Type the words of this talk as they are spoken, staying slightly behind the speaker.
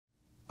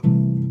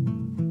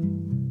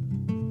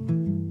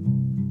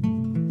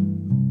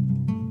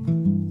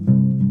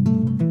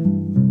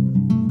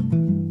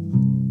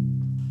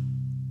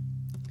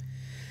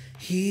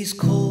He's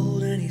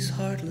cold and he's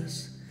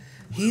heartless.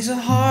 He's a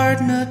hard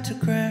nut to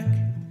crack.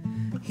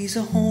 He's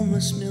a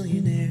homeless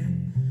millionaire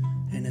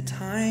in a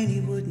tiny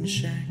wooden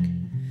shack.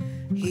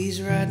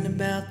 He's riding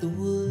about the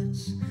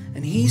woods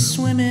and he's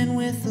swimming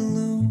with the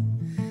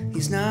loon.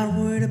 He's not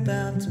worried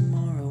about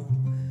tomorrow.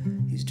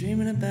 He's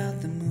dreaming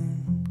about the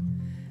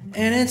moon.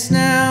 And it's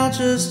now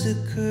just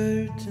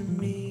occurred to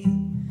me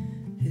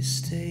his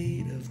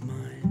state of mind.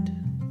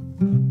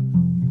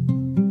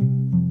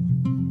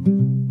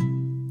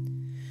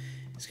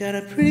 He's got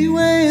a pretty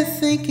way of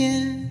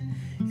thinking.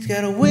 He's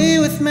got a way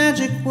with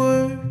magic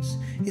words.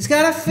 He's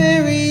got a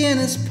fairy in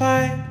his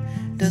pipe.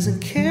 Doesn't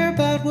care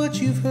about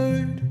what you've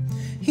heard.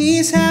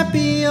 He's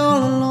happy all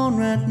alone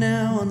right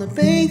now on the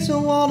banks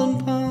of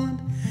Walden Pond.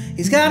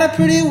 He's got a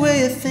pretty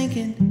way of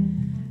thinking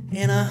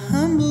and a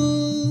humble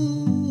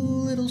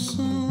little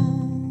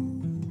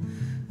song.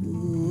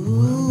 Ooh.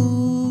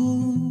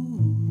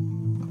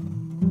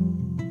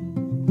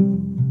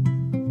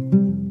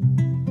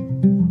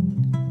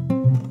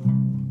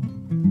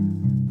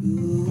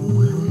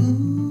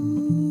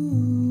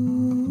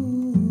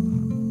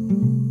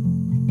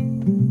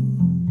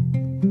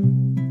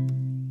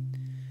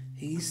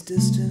 He's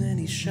distant and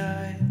he's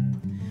shy.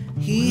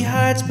 He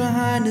hides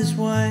behind his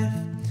wife.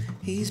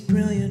 He's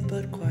brilliant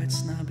but quite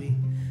snobby,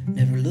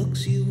 never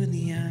looks you in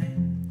the eye.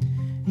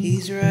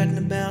 He's riding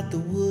about the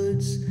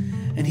woods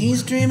and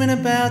he's dreaming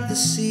about the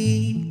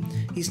sea.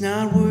 He's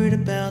not worried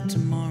about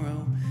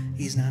tomorrow.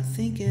 He's not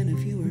thinking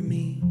of you or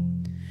me.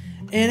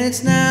 And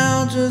it's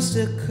now just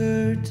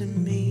occurred to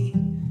me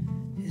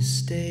his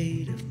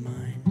state of mind.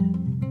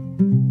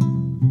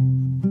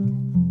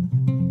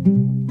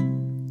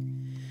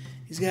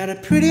 He's got a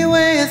pretty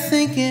way of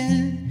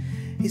thinking.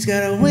 He's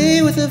got a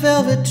way with a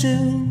velvet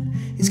tune.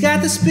 He's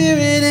got the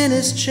spirit in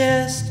his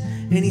chest,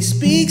 and he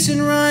speaks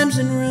in rhymes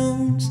and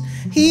runes.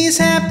 He's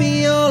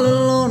happy all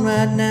alone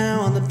right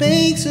now on the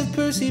banks of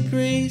Percy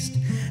Priest.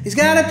 He's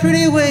got a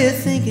pretty way of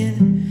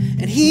thinking,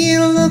 and he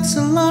looks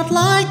a lot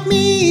like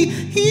me.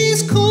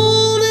 He's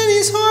cold and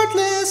he's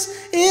heartless,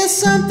 is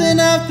something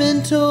I've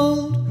been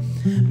told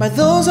by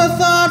those I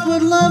thought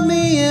would love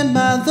me and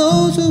by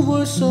those who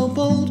were so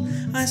bold.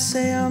 I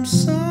say I'm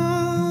sorry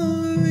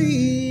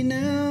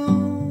now.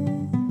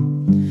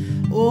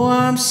 Oh,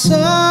 I'm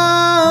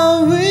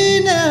sorry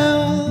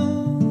now.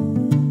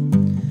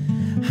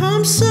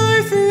 I'm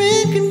sorry for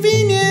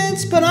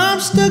inconvenience, but I'm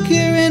stuck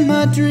here in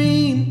my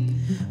dream,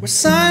 where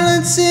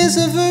silence is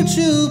a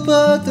virtue,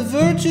 but the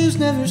virtues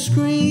never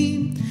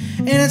scream.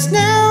 And it's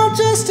now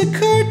just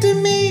occurred to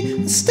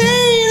me the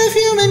state of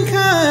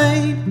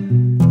humankind.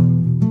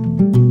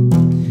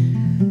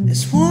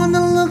 It's one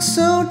that looks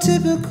so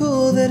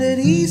typical that it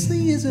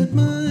easily isn't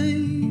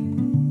mine.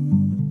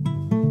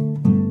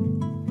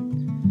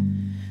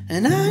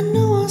 And I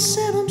know I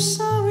said I'm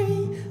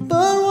sorry,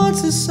 but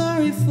what's it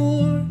sorry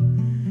for?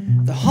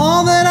 The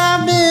hall that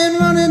I've been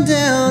running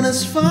down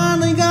has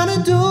finally got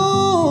a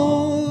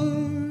door.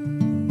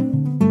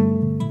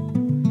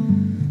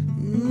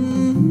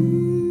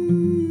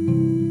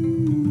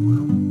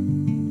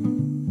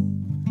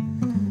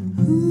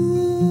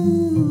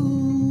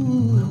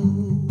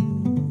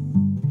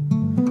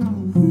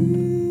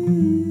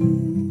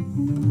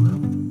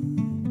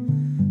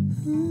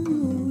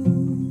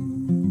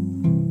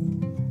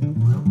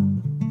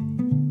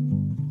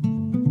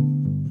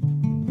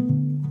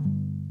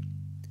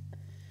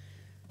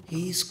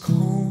 He's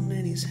calm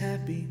and he's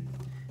happy.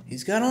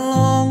 He's got a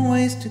long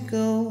ways to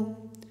go.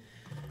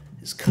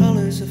 His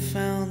colors have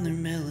found their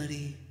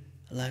melody,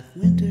 like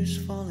winter's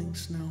falling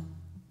snow.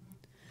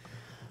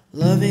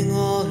 Loving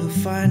all who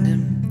find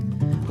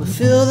him will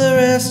fill the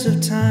rest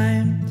of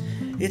time.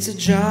 It's a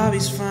job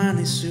he's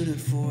finally suited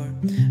for,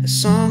 a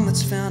song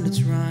that's found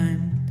its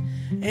rhyme.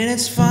 And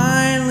it's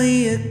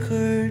finally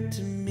occurred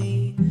to me